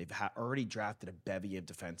healthy. They've already drafted a bevy of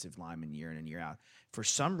defensive linemen year in and year out. For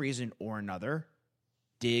some reason or another,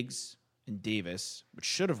 Diggs and Davis, which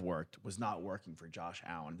should have worked, was not working for Josh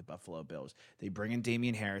Allen, the Buffalo Bills. They bring in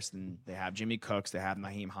Damian Harrison. They have Jimmy Cooks. They have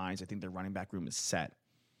Naheem Hines. I think their running back room is set.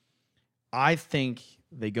 I think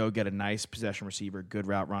they go get a nice possession receiver, good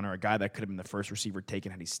route runner, a guy that could have been the first receiver taken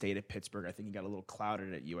had he stayed at Pittsburgh. I think he got a little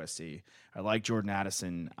clouded at USC. I like Jordan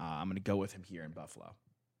Addison. I'm going to go with him here in Buffalo.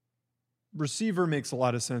 Receiver makes a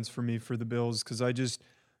lot of sense for me for the Bills because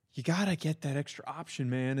you got to get that extra option,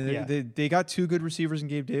 man. And Yeah. they got two good receivers in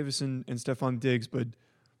Gabe Davis and Stephon Diggs, but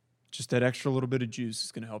just that extra little bit of juice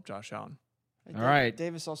is going to help Josh Allen. All right.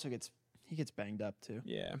 Davis also gets banged up too.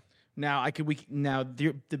 Yeah. Now the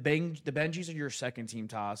Benjis are your second team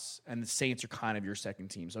toss, and the Saints are kind of your second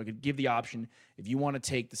team. So I could give the option if you want to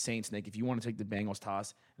take the Saints, Nick, if you want to take the Bengals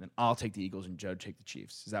toss, and then I'll take the Eagles and Joe take the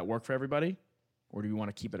Chiefs. Does that work for everybody, or do you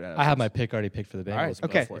want to keep it at? I have my pick already picked for the Bengals. All right,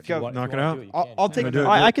 Okay, for it. go. Knock it out. I'll take. do it.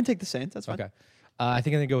 I can take the Saints. That's fine. Okay. I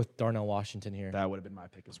think I'm going to go with Darnell Washington here. That would have been my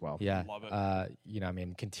pick as well. Yeah.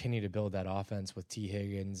 Continue to build that offense with T.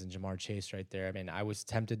 Higgins and Jamar Chase right there. I mean, I was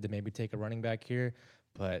tempted to maybe take a running back here,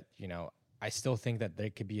 but, I still think that there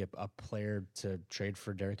could be a player to trade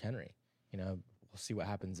for Derrick Henry. We'll see what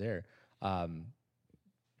happens there.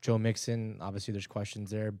 Joe Mixon, obviously there's questions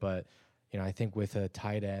there, but, I think with a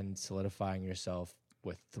tight end solidifying yourself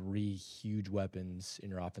with three huge weapons in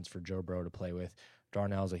your offense for Joe Burrow to play with,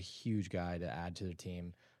 Darnell's a huge guy to add to their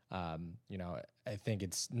team. I think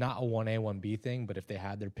it's not a 1A, 1B thing, but if they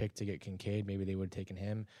had their pick to get Kincaid, maybe they would have taken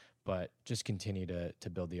him, but just continue to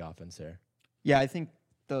build the offense there. Yeah, I think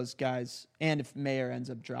those guys, and if Mayer ends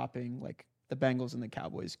up dropping, like the Bengals and the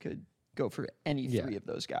Cowboys could go for any three of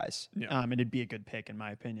those guys. Yeah. And it'd be a good pick in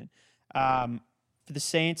my opinion. For the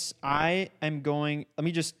Saints, I am going.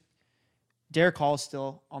 Derek Hall is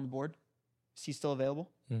still on the board. Is he still available?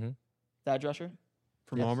 Mm-hmm. The edge rusher?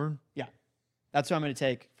 From Yes. Auburn? Yeah. That's what I'm going to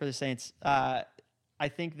take for the Saints. I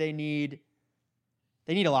think they need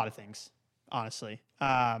a lot of things, honestly.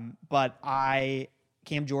 But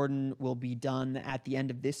Cam Jordan will be done at the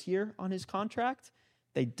end of this year on his contract.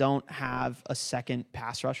 They don't have a second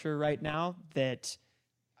pass rusher right now that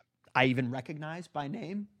I even recognize by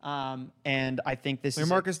name. And I think this They're is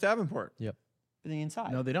Marcus Davenport. Yep. for the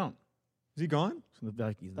inside. No, they don't. Is he gone?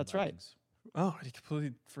 That's right. Oh, I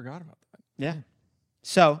completely forgot about that. Yeah.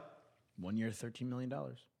 So 1 year, $13 million.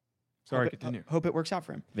 Sorry, continue. hope it works out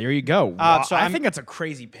for him. There you go. So I I'm- think that's a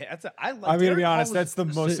crazy pick. I'm going to be honest. That's the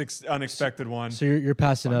most unexpected one. So you're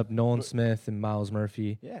passing up Nolan Smith and Miles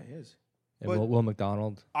Murphy Yeah, it is. and But- Will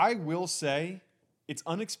McDonald. I will say it's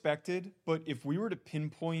unexpected, but if we were to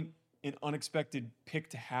pinpoint an unexpected pick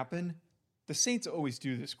to happen, the Saints always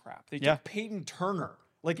do this crap. They Yeah. took Peyton Turner.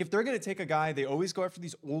 Like, if they're going to take a guy, they always go after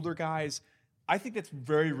these older guys. I think that's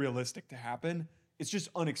very realistic to happen. It's just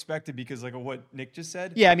unexpected because, like, of what Nick just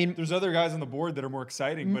said. Yeah, I mean, There's other guys on the board that are more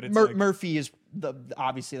exciting, but it's like Murphy is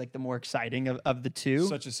obviously like the more exciting of the two.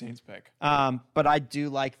 such a Saints pick. But I do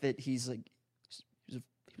like that he was a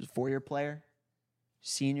 4-year player,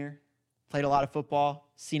 senior, played a lot of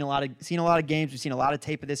football, seen a lot of games. We've seen a lot of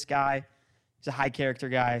tape of this guy. He's a high character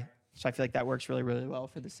guy, so I feel like that works really, really well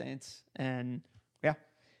for the Saints. And yeah,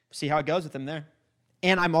 see how it goes with him there.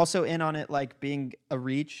 And I'm also in on it like being a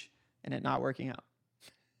reach and it not working out.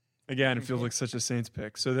 Again, it feels like such a Saints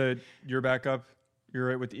pick. So that you're back up, you're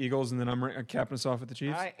right with the Eagles, and then I'm capping us off with the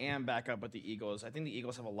Chiefs. I am back up with the Eagles. I think the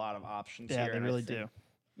Eagles have a lot of options Yeah, here. they and I really think do.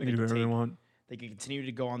 They can do whatever they want. They could continue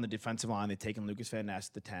to go on the defensive line. They've taken Lucas Van Ness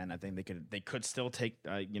to 10. I think they could still take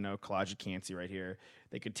Kalijah Cansey right here.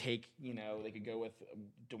 They could take they could go with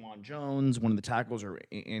DeJuan Jones, one of the tackles, or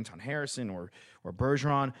Anton Harrison or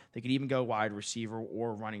Bergeron. They could even go wide receiver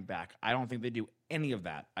or running back. I don't think they do any of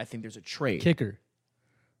that. I think there's a trade. Kicker.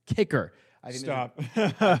 I think Stop.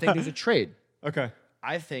 I think there's a trade. Okay.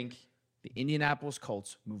 I think the Indianapolis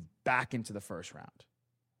Colts move back into the first round.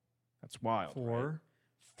 That's wild. Right?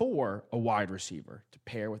 For a wide receiver to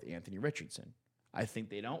pair with Anthony Richardson. I think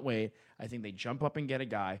they don't wait. I think they jump up and get a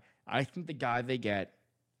guy. I think the guy they get,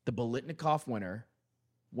 the Biletnikoff winner,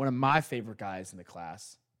 one of my favorite guys in the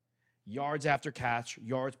class, yards after catch,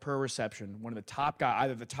 yards per reception, one of the top guy,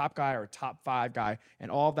 either the top guy or a top 5 guy, and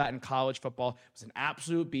all of that in college football was an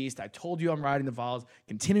absolute beast. I told you I'm riding the Vols,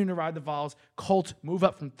 continuing to ride the Vols. Colts move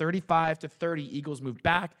up from 35 to 30. Eagles move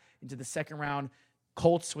back into the second round.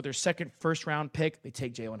 Colts, with their second first-round pick, they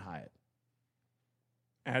take Jalen Hyatt.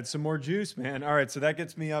 Add some more juice, man. All right, so that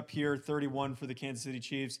gets me up here, 31 for the Kansas City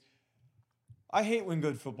Chiefs. I hate when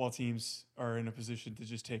good football teams are in a position to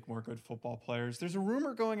just take more good football players. There's a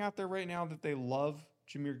rumor going out there right now that they love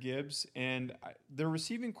Jahmyr Gibbs, and their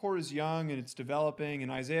receiving core is young and it's developing,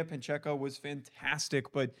 and Isaiah Pacheco was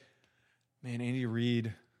fantastic, but, man, Andy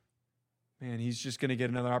Reid, man, he's just going to get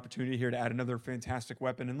another opportunity here to add another fantastic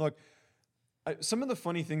weapon. And look, some of the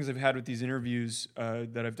funny things I've had with these interviews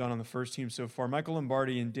that I've done on the first team so far, Michael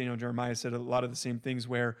Lombardi and Daniel Jeremiah said a lot of the same things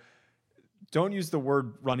where don't use the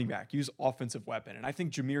word running back, use offensive weapon. And I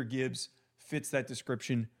think Jahmyr Gibbs fits that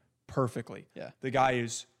description perfectly. Yeah. The guy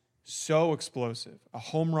is so explosive, a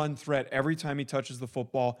home run threat every time he touches the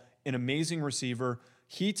football, an amazing receiver.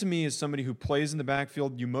 He, to me, is somebody who plays in the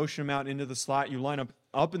backfield. You motion him out into the slot. You line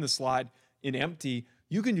up in the slot in empty.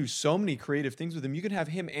 You can do so many creative things with him. You can have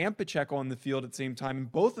him and Pacheco on the field at the same time,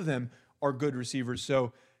 and both of them are good receivers.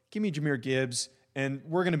 So give me Jahmyr Gibbs, and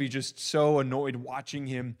we're going to be just so annoyed watching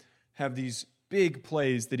him have these big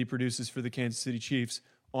plays that he produces for the Kansas City Chiefs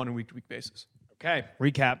on a week-to-week basis. Okay,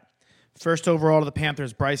 recap. First overall to the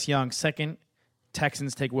Panthers, Bryce Young. Second,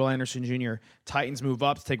 Texans take Will Anderson Jr. Titans move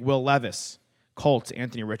up to take Will Levis. Colts,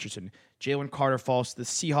 Anthony Richardson. Jalen Carter falls to the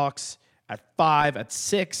Seahawks at 5. At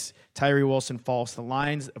 6, Tyree Wilson falls to the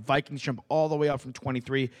Lions. Vikings jump all the way up from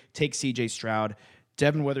 23, take C.J. Stroud.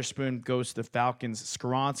 Devin Witherspoon goes to the Falcons.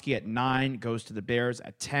 Skoronski at 9 goes to the Bears.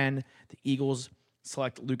 At 10, the Eagles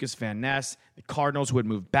select Lucas Van Ness. The Cardinals, who would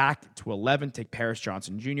move back to 11, take Paris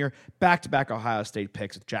Johnson Jr. Back-to-back Ohio State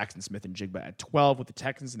picks with Jackson Smith and Jigba at 12 with the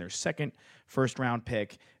Texans in their second first-round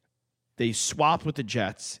pick. They swapped with the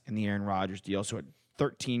Jets in the Aaron Rodgers deal. So at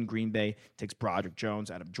 13, Green Bay takes Broderick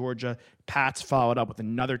Jones out of Georgia. Pats followed up with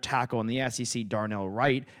another tackle in the SEC, Darnell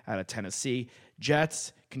Wright out of Tennessee.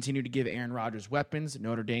 Jets continue to give Aaron Rodgers weapons.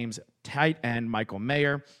 Notre Dame's tight end, Michael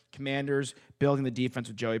Mayer. Commanders building the defense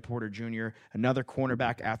with Joey Porter Jr. Another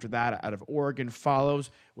cornerback after that out of Oregon follows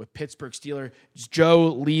with Pittsburgh Steelers. Joe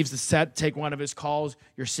leaves the set, take one of his calls.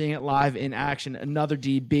 You're seeing it live in action. Another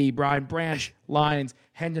DB, Brian Branch, Lions.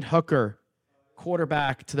 Hendon Hooker,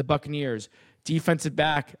 quarterback to the Buccaneers. Defensive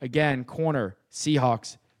back, again, corner,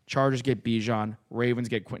 Seahawks. Chargers get Bijan. Ravens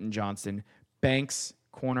get Quentin Johnston. Banks,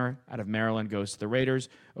 corner out of Maryland, goes to the Raiders.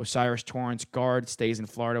 Osiris Torrance, guard, stays in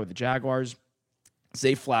Florida with the Jaguars.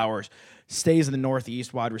 Zay Flowers stays in the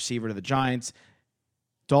Northeast, wide receiver to the Giants.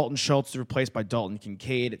 Dalton Schultz is replaced by Dalton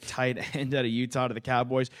Kincaid, tight end out of Utah to the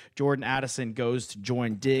Cowboys. Jordan Addison goes to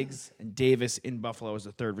join Diggs and Davis in Buffalo as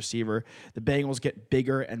the third receiver. The Bengals get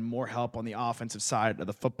bigger and more help on the offensive side of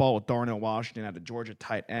the football with Darnell Washington out of Georgia,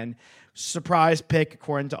 tight end. Surprise pick,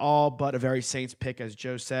 according to all, but a very Saints pick, as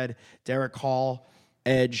Joe said. Derek Hall,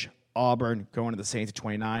 edge, Auburn going to the Saints at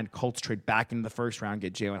 29. Colts trade back into the first round,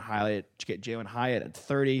 get Jalen Hyatt at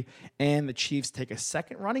 30, and the Chiefs take a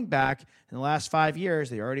second running back. In the last 5 years,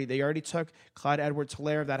 they already took Clyde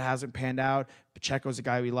Edwards-Helaire. That hasn't panned out. Pacheco's a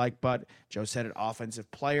guy we like, but Joe said it, offensive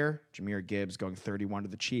player. Jahmyr Gibbs going 31 to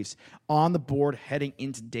the Chiefs. On the board heading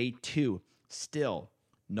into day 2, still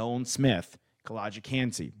Nolan Smith, Kalaji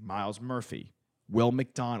Kancey, Miles Murphy, Will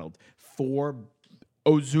McDonald, for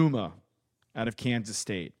Ozuma out of Kansas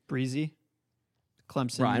State. Breezy,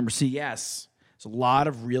 Clemson. Ryan Brissy, yes. There's a lot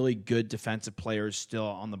of really good defensive players still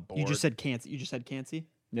on the board. You just said Kancey?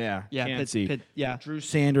 Yeah, Yeah, Kancey. Pitt, yeah. Drew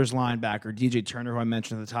Sanders, linebacker. DJ Turner, who I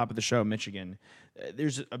mentioned at the top of the show, Michigan.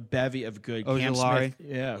 There's a bevy of good. Cam Ojulari.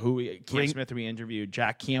 Smith, Cam Smith, who we interviewed.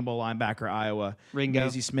 Jack Campbell, linebacker, Iowa. Ringo.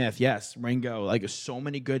 Maisie Smith, yes, Ringo. Like, so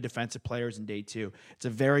many good defensive players in day 2. It's a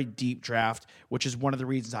very deep draft, which is one of the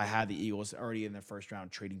reasons I had the Eagles already in their first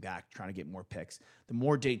round, trading back, trying to get more picks. The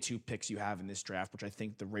more day 2 picks you have in this draft, which I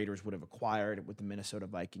think the Raiders would have acquired with the Minnesota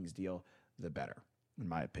Vikings deal, the better, in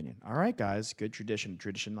my opinion. All right, guys, good tradition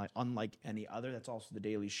like unlike any other. That's also the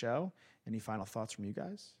daily show. Any final thoughts from you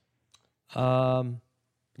guys?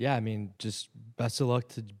 Yeah, I mean, just best of luck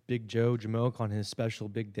to Big Joe Jamoke on his special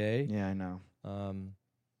big day. Yeah, I know.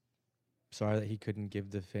 Sorry that he couldn't give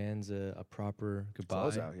the fans a proper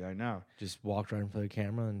goodbye. Closeout. Yeah, I know. Just walked right in front of the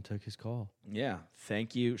camera and took his call. Yeah,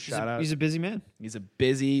 thank you. Shout out. He's a busy man. He's a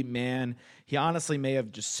busy man. He honestly may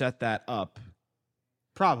have just set that up.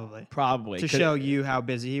 Probably. To show you how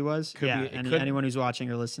busy he was. Yeah, be- anyone who's watching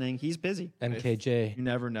or listening, he's busy. MKJ. You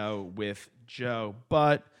never know with Joe.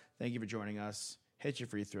 But thank you for joining us. Hit your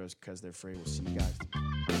free throws because they're free. We'll see you guys.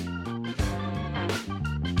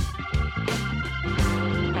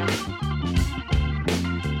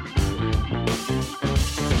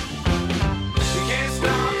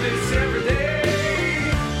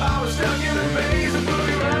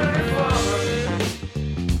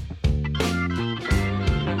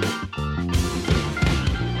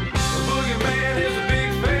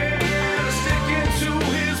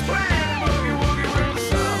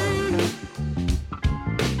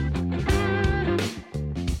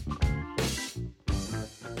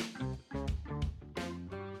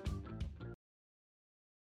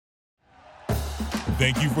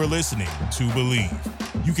 Thank you for listening to Believe.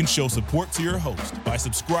 You can show support to your host by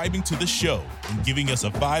subscribing to the show and giving us a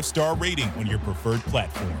 5-star rating on your preferred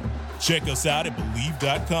platform. Check us out at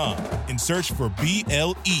Believe.com and search for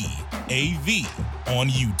BLEAV on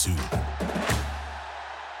YouTube.